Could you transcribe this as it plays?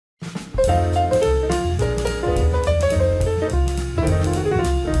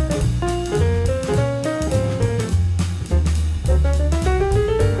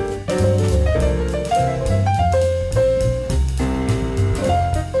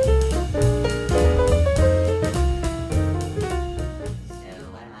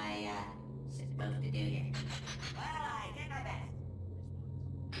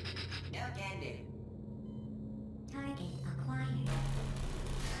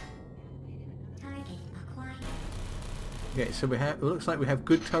Okay, so we have. It looks like we have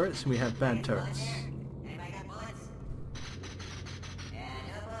good turrets and we have bad turrets.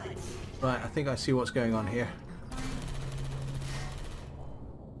 Right, I think I see what's going on here.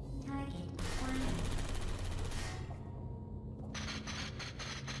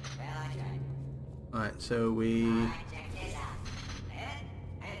 Right, so we...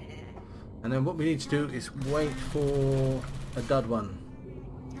 And then what we need to do is wait for a dud one.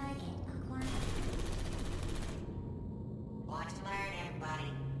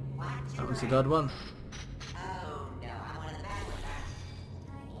 That was the dud one.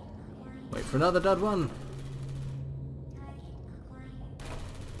 Wait for another dud one.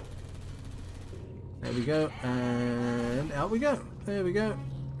 There we go, and out we go. There we go.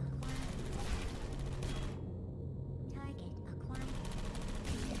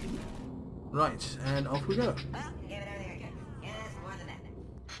 Right, and off we go.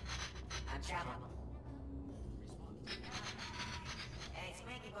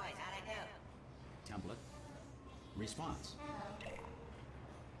 Template. Response.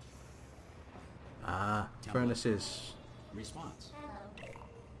 Ah, Template. furnaces. Response.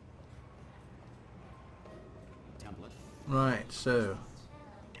 Template. Right, so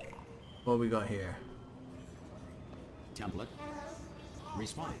what we got here? Template.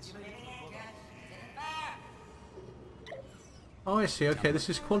 Response. Oh, I see. Okay, this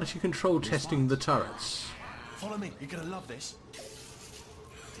is quality control testing the turrets. Follow me, you're gonna love this.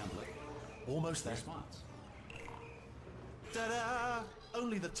 Template. Almost there. Response. Ta-da!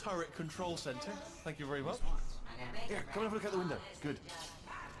 Only the turret control center. Thank you very much. Response. Here, come and have a look out the window. Good.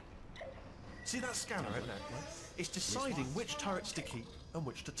 See that scanner out there? Right? It's deciding which turrets to keep and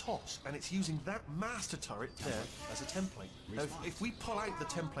which to toss, and it's using that master turret there as a template. Now, if we pull out the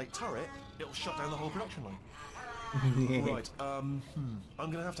template turret, it'll shut down the whole production line. Right, I'm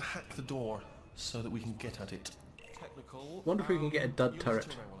gonna have to hack the door so that we can get at it. Technical. Wonder if we can get a dud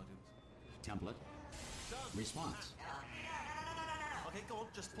turret. Template. Response. Okay, go on,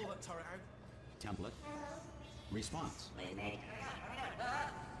 just pull that turret out. Template. Response.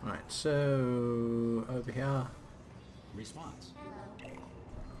 Right, so over here. Response.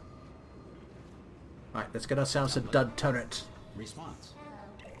 Right, let's get ourselves a dud turret. Response.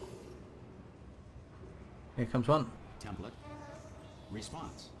 Here comes one. Template.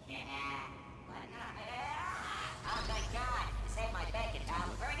 Response. Oh, thank God! You saved my bacon, Tom.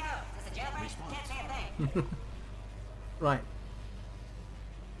 Where we go? Is this a jailbreak? Response. Can't say a thing. Right,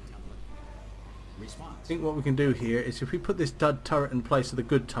 Template. Response. I think what we can do here is if we put this dud turret in place of the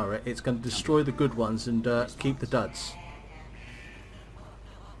good turret, it's going to destroy the good ones and keep the duds.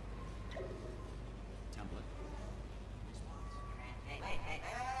 Template. Template.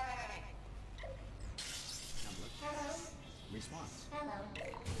 Response.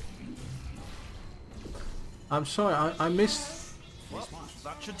 I'm sorry, I missed... Response.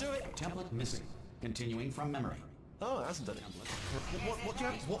 That should do it. Template missing. Continuing from memory. Oh, it hasn't done it. What do you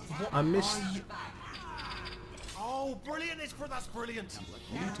have? What I missed... are you- Oh, brilliant! That's brilliant.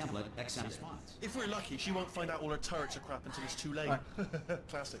 Template. New template XM response. If we're lucky, she won't find out all her turrets are crap until it's too late.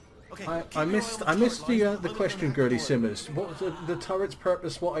 Classic. Okay. I keep your eye missed on turret the lines. I'm question, gonna Gertie hack the door. Simmers. What was the turret's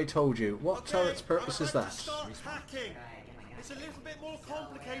purpose? What I told you. What Okay, turret's purpose I'm is about that? to start hacking. It's a little bit more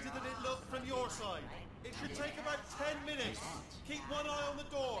complicated than it looked from your side. It should take about 10 minutes. Keep one eye on the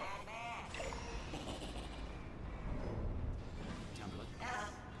door. Template.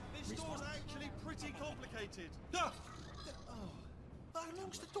 This door's actually pretty complicated. Ah! Oh, how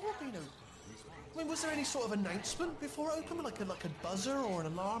long's the door been open? I mean, was there any sort of announcement before it opened, like a buzzer or an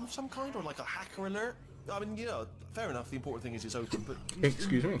alarm of some kind, or like a hacker alert? I mean, you know, fair enough. The important thing is it's open, but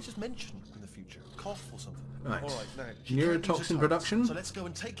Excuse me. it's just mentioned in the future, cough or something. Right. All right, now she can't use Neurotoxin her turrets, production? So let's go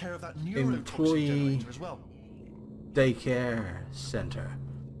and take care of that neurotoxin Employee- generator as well. Daycare center.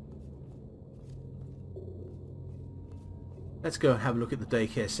 Let's go and have a look at the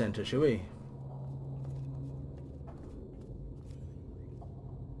daycare center, shall we?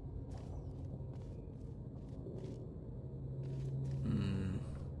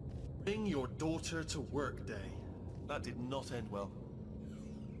 Bring your daughter to work day. That did not end well.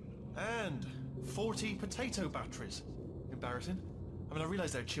 And 40 potato batteries. Embarrassing. I mean, I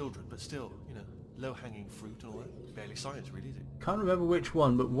realise they're children, but still, you know, low-hanging fruit and all that. Barely science, really, is it? Can't remember which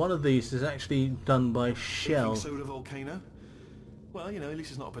one, but one of these is actually done by Shell. Baking soda volcano. Well, you know, at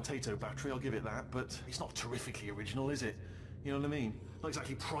least it's not a potato battery, I'll give it that, but it's not terrifically original, is it? You know what I mean? Not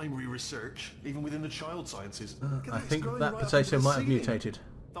exactly primary research, even within the child sciences. Look at I it's think growing that right up potato into the might have ceiling. mutated.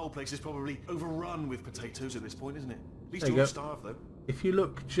 The whole place is probably overrun with potatoes at this point, isn't it? At least There you you're go. starved, though. If you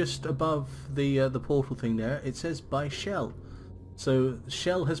look just above the portal thing there, it says by Shell. So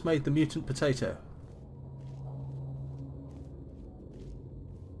Shell has made the mutant potato.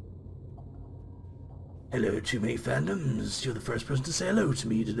 Hello, too many fandoms. You're the first person to say hello to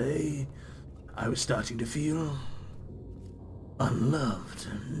me today. I was starting to feel unloved.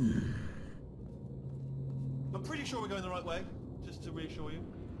 I'm pretty sure we're going the right way, just to reassure you.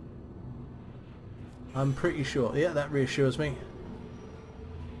 I'm pretty sure. Yeah, that reassures me.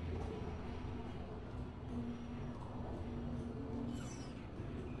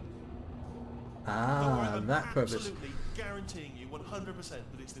 Don't worry, I'm that purpose. absolutely guaranteeing you 100% that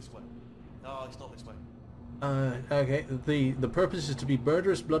it's this way. No, it's not this way. Okay, the purpose is to be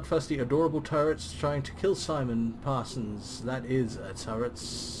murderous, bloodthirsty, adorable turrets trying to kill Simon Parsons. That is a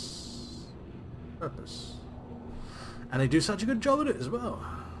turret's purpose. And they do such a good job at it as well.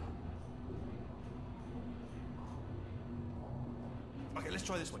 Okay, let's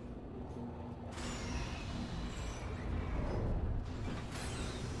try this one.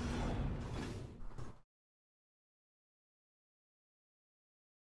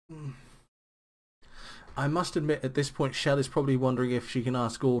 I must admit, at this point, Shell is probably wondering if she can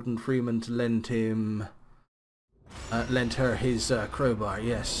ask Gordon Freeman to lend her his crowbar.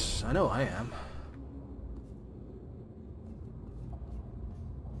 Yes, I know I am.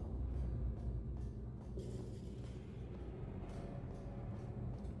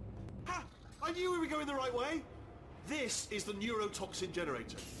 Ha! I knew we were going the right way. This is the neurotoxin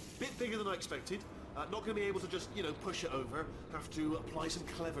generator. Bit bigger than I expected. Not going to be able to just, you know, push it over. Have to apply some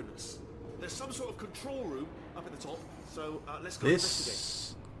cleverness. There's some sort of control room up at the top, so let's go investigate.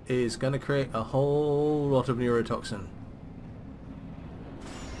 This is going to create a whole lot of neurotoxin.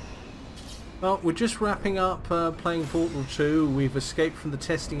 Well, we're just wrapping up playing Portal 2. We've escaped from the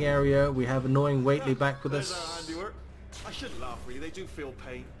testing area. We have annoying Waitley back with There's us. our handiwork. I shouldn't laugh, really. They do feel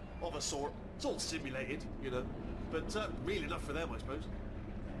pain, of a sort. It's all simulated, you know. But real enough for them, I suppose.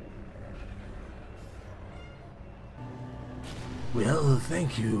 Well,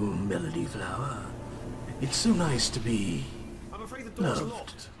 thank you, Melody Flower. It's so nice to be I'm afraid the door's loved.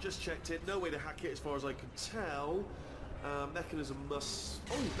 locked. Just checked it. No way to hack it as far as I can tell. Mechanism must...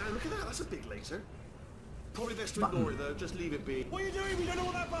 Oh, now look at that. That's a big laser. Probably best to ignore it, though. Just leave it be. What are you doing? We don't know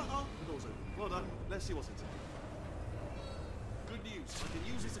what that button... Oh, the door's open. Well done. Let's see what's inside. Good news. I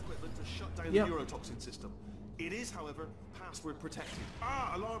can use this equipment to shut down the neurotoxin system. It is, however, password protected.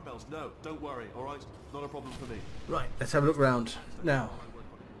 Ah, alarm bells. No, don't worry, alright? Not a problem for me. Right, let's have a look round. Now,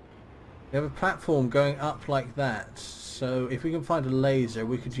 we have a platform going up like that, so if we can find a laser,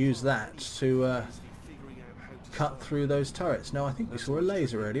 we could use that to cut through those turrets. Now, I think we saw a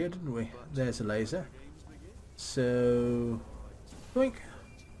laser earlier, didn't we? There's a laser. So, boink.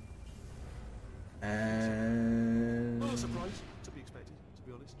 And... Not a surprise, to be expected, to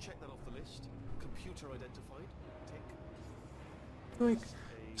be honest. Check that off the list. Computer identified. Tick. boink.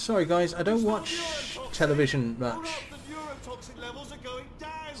 Sorry guys, I don't watch television much,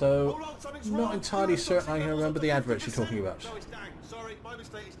 so not entirely certain I can remember the adverts you're talking about. No, it's down. Sorry, my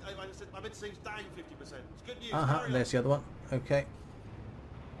mistake. I meant to say it's down 50%. It's good news. There's the other one. Okay.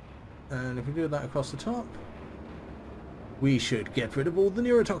 And if we do that across the top, we should get rid of all the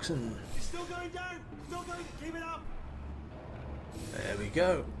neurotoxin. It's still going down. Still going. Keep it up. There we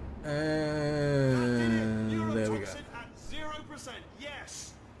go. And there we go. Neurotoxin at 0%.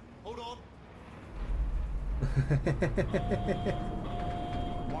 Yes. Hold on.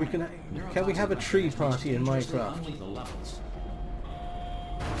 Can we have a tree party in Minecraft? Unlethal levels.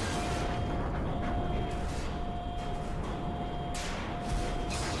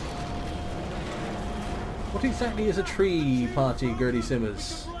 What exactly is a tree party, Gertie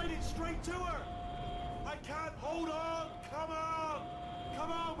Simmers? Ride it straight to her. I can't. Hold on. Come on.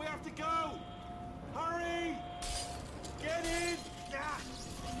 Come on. We have to go. Hurry. Get in. Yeah.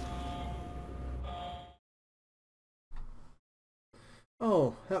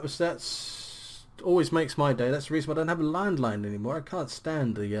 Oh, that's always makes my day. That's the reason why I don't have a landline anymore. I can't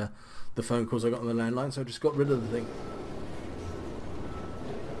stand the phone calls I got on the landline, so I just got rid of the thing.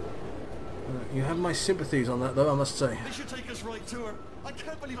 You have my sympathies on that, though, I must say. This should take us right to her. I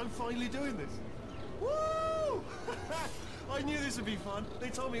can't believe I'm finally doing this. Woo! I knew this would be fun. They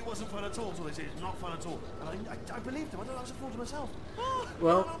told me it wasn't fun at all, so they said it's not fun at all. And I believed them. I thought I was a fool to myself. Oh,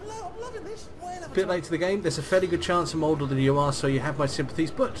 well, I'm loving this. A bit late to the game. There's a fairly good chance I'm older than you are, so you have my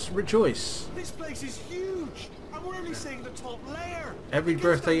sympathies, but rejoice. This place is huge. And we're only seeing the top layer. Every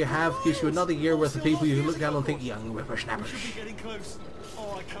birthday you have gives you another year worth of people you can look down and think, young We whippersnappers. should be getting close.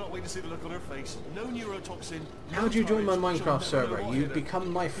 Oh, I cannot wait to see the look on her face. No neurotoxin. How do you join my Minecraft server? You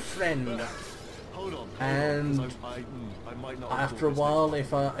become my friend. Hold on. And I might not after a while,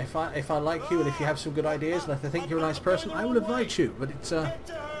 if I like you and if you have some good ideas and if I think you're a nice person, I will invite you. But it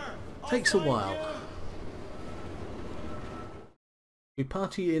takes a while. We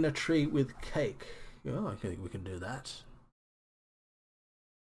party in a tree with cake. Oh, I think we can do that.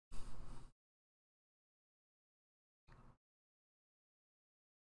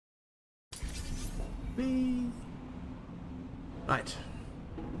 Whee! Right.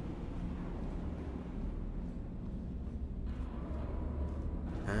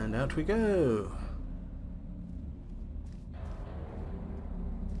 And out we go.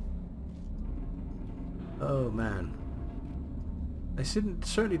 Oh man. They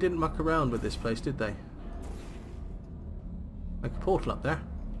certainly didn't muck around with this place, did they? Like a portal up there.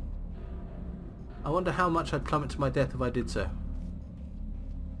 I wonder how much I'd plummet to my death if I did so.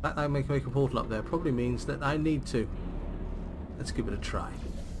 That I make a portal up there probably means that I need to. Let's give it a try.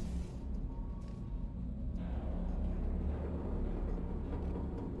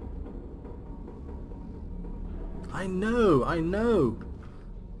 I know.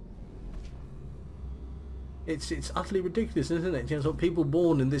 It's utterly ridiculous, isn't it? You know, people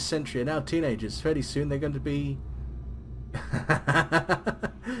born in this century are now teenagers. Fairly soon they're going to be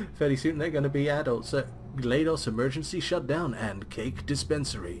adults. GLaDOS emergency shutdown and cake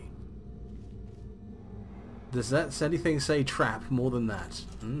dispensary. Does that anything say trap more than that?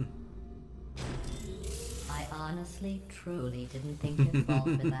 I honestly, truly didn't think you'd fall for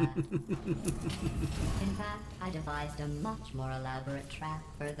that. In fact, I devised a much more elaborate trap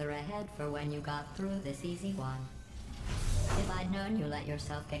further ahead for when you got through this easy one. If I'd known you let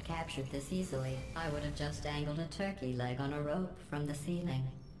yourself get captured this easily, I would have just dangled a turkey leg on a rope from the ceiling.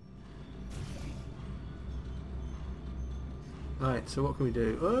 Right, so what can we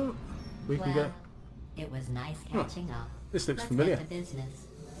do? Oh, we can go... It was nice catching up. This looks Let's familiar. get to business.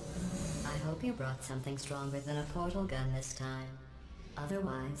 I hope you brought something stronger than a portal gun this time.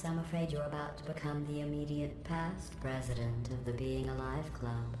 Otherwise, I'm afraid you're about to become the immediate past president of the Being Alive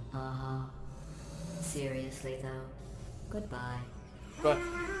Club. Seriously, though. Goodbye. But...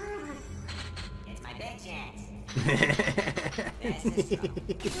 It's my big chance. This is so...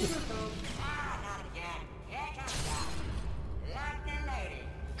 not again. Here comes God. Locked and loaded.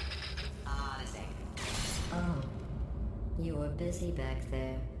 On a second. Oh. You were busy back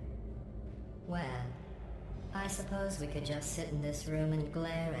there. Well, I suppose we could just sit in this room and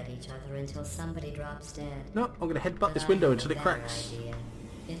glare at each other until somebody drops dead. No, I'm going to headbutt But this I window have until a it better cracks. idea.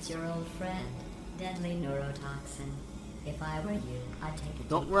 It's your old friend, deadly neurotoxin. If I were you, I'd take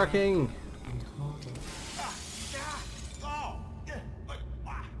a Not deep working. breath and hold it.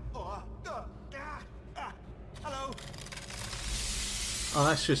 Hello. Oh,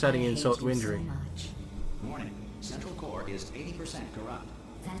 that's just adding I insult hate to you injury. So much. Warning. Central core is 80% corrupt.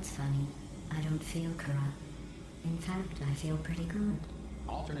 That's funny. I don't feel corrupt. In fact, I feel pretty good.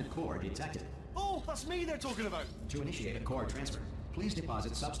 Alternate core detected. Oh, that's me they're talking about. To initiate a core transfer, please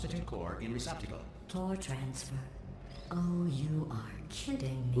deposit substitute core in receptacle. Core transfer. Oh, you are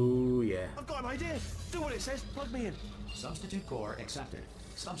kidding me. Ooh, yeah. I've got an idea. Do what it says. Plug me in. Substitute core accepted.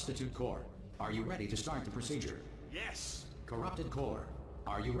 Substitute core. Are you ready to start the procedure? Yes. Corrupted core.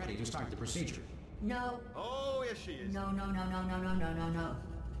 Are you ready to start the procedure? No. Oh, yes she is. No. No.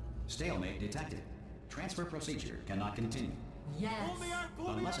 Stalemate detected. Transfer procedure cannot continue. Yes. Pull me out. Pull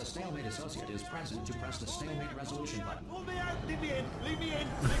me Unless out. a stalemate associate is present to press the stalemate resolution button. Pull me out. Leave me in. Leave me in.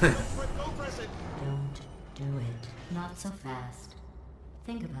 Don't press it. Don't do it. Not so fast.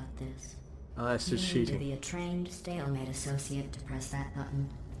 Think about this. Oh, that's You just need to cheating. be a trained stalemate associate to press that button.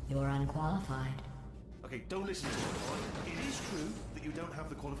 You're unqualified. Okay, don't listen to me. all right? It is true that you don't have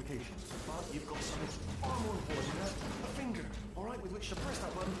the qualifications, but you've got something far more important. A finger, all right, with which to press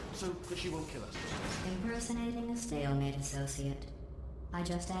that button so that she won't kill us. Impersonating a stalemate associate. I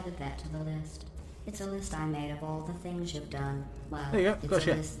just added that to the list. It's a list I made of all the things you've done. Well, There you go, it's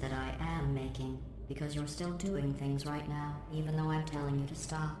gotcha. a list that I am making, because you're still doing things right now, even though I'm telling you to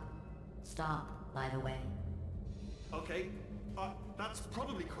stop. Stop, by the way. Okay, that's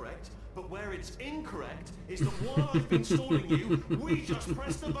probably correct, but where it's incorrect is that while I've been stalling you, we just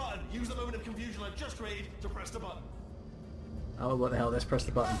pressed the button. Use the moment of confusion I've just created to press the button. Oh, what the hell? Let's press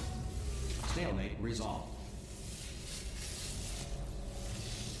the button. Stalemate resolved.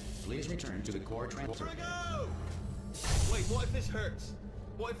 Please return to the core transfer. Where I go? Wait, what if this hurts?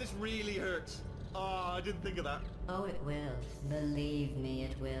 What if this really hurts? Ah, I didn't think of that. Oh, it will. Believe me,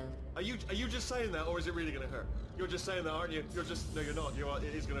 it will. Are you just saying that, or is it really gonna hurt? You're just saying that, aren't you? No, you're not.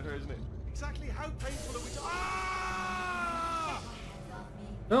 It is gonna hurt, isn't it? Exactly how painful are we? Ah!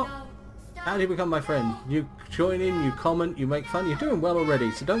 No. How do you become my friend? You join in, you comment, you make fun. You're doing well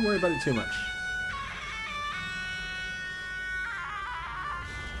already, so don't worry about it too much.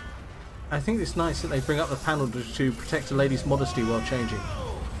 I think it's nice that they bring up the panel to protect a lady's modesty while changing.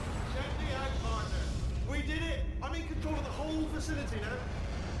 Oh, check me out, partner. We did it. I'm in control of the whole facility now.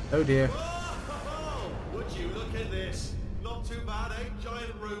 Oh dear. Oh, Would you look at this? Not too bad, eh?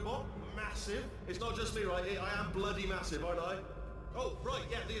 Giant robot, massive. It's not just me, right? I am bloody massive, aren't I? Oh, right,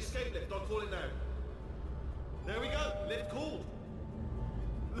 yeah, the escape lift. I'll call it now. There we go. Lift called.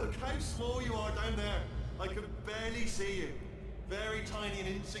 Look how small you are down there. I can barely see you. Very tiny and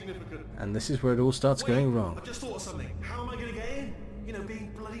insignificant. And this is where it all starts going wrong. I just thought of something. How am I going to get in? You know,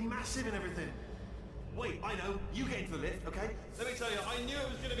 being bloody massive and everything. Wait, I know. You get into the lift, okay? Let me tell you, I knew it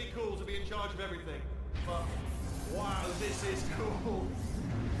was going to be cool to be in charge of everything. But, wow, this is cool.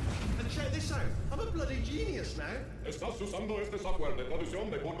 And check this out. I'm a bloody genius now. Estás usando este software de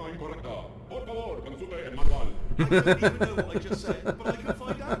traducción de forma incorrecta. Por favor, consulte el manual. I don't even know what I just said, but I can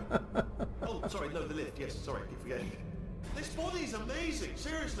find out. Oh, sorry, no, the lift. Yes, sorry, keep forgetting. This body's amazing,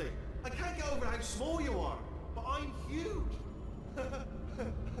 seriously. I can't get over how small you are, but I'm huge.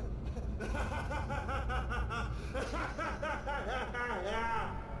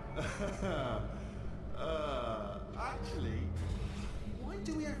 Actually, why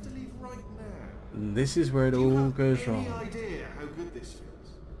do we have to leave right now? This is where it all goes wrong. Do you have any idea how good this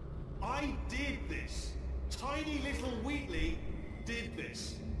feels? I did this. Tiny little Wheatley did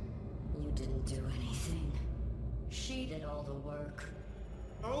this. You didn't do anything. She did all the work.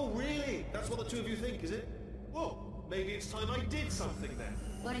 Oh, really? That's what the two of you think, is it? Well, maybe it's time I did something then.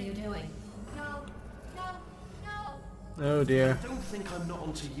 What are you doing? No, no, no. Oh dear. I don't think I'm not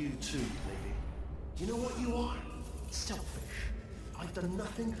onto you too, lady. You know what you are? Selfish. I've done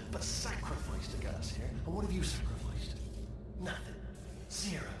nothing but sacrifice to get us here. And what have you sacrificed? Nothing.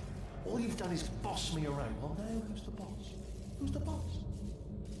 Zero. All you've done is boss me around. Well, now who's the boss? Who's the boss?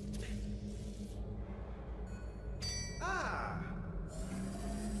 It's me. Ah!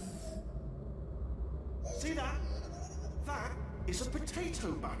 See that? That is a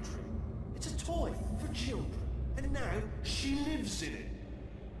potato battery. It's a toy for children. And now she lives in it.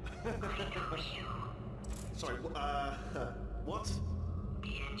 Sorry, what?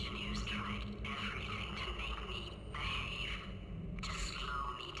 The engineers tried everything to make me behave, to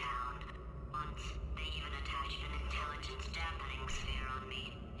slow me down. Once, they even attached an intelligence dampening sphere on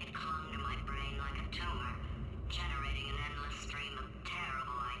me. It clung to my brain like a tumor, generating an endless stream of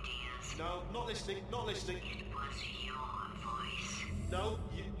terrible ideas. No, not listening, not listening. It was your voice.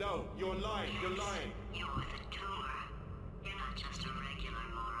 No, you're lying, you're lying. You're the tumor. You're not just a regular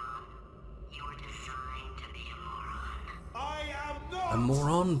moron. You're designed to be a moron. I am not A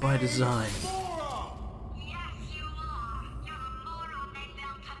moron by design. moron! Yes, you are. You're a moron they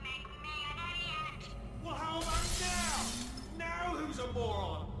built to make me an idiot. Well, how about now? Now who's a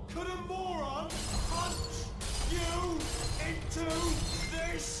moron? Could a moron punch you into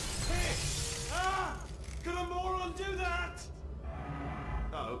this pit? Ah! Could a moron do that?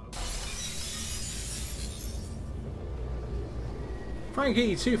 Uh-oh.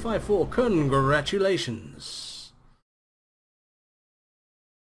 Frankie254, congratulations.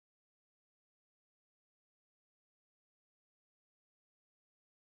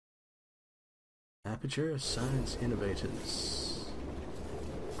 Aperture Science Innovators.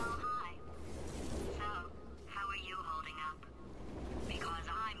 Oh, hi. So, how are you holding up? Because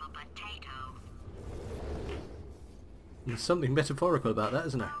I'm a potato. There's something metaphorical about that,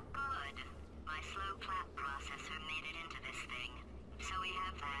 isn't there? Oh, good. My slow clap processor made it into this thing. So we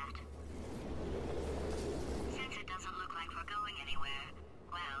have that. Since it doesn't look like we're going anywhere,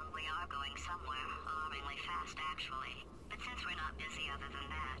 well, we are going somewhere, alarmingly fast, actually. But since we're not busy other than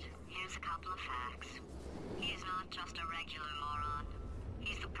that, here's a couple of facts. He's not just a regular moron.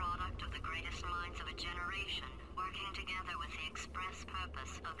 He's the product of the greatest minds of a generation, working together with the express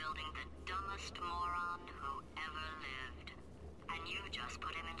purpose of building the dumbest moron who ever lived. And you just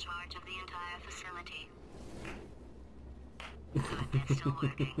put him in charge of the entire facility. Good, it's still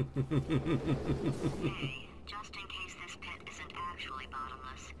working. Hey, just in case this pit isn't actually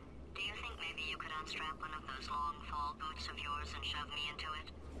bottomless, do you think maybe you could unstrap one of those long fall boots of yours and shove me into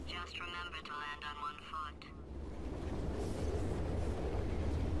it? Just remember to land on one foot.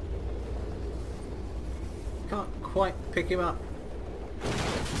 Can't quite pick him up.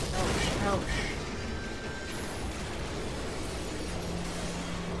 Ouch, ouch.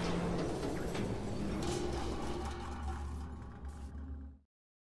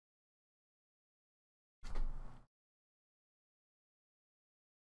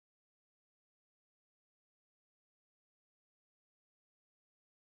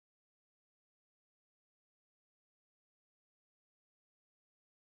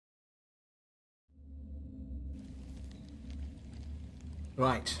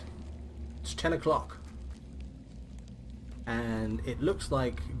 Right, it's 10 o'clock and it looks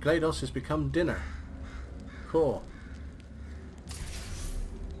like GLaDOS has become dinner. Cool.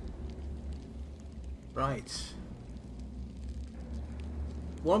 Right.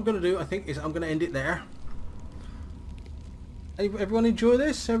 What I'm going to do, I think, is I'm going to end it there. Everyone enjoy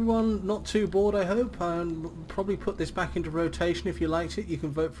this? Everyone not too bored, I hope? I'll probably put this back into rotation. If you liked it, you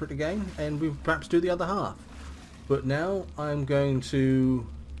can vote for it again, and we'll perhaps do the other half. But now I'm going to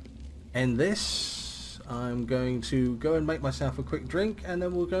end this. I'm going to go and make myself a quick drink, and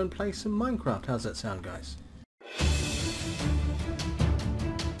then we'll go and play some Minecraft. How's that sound, guys?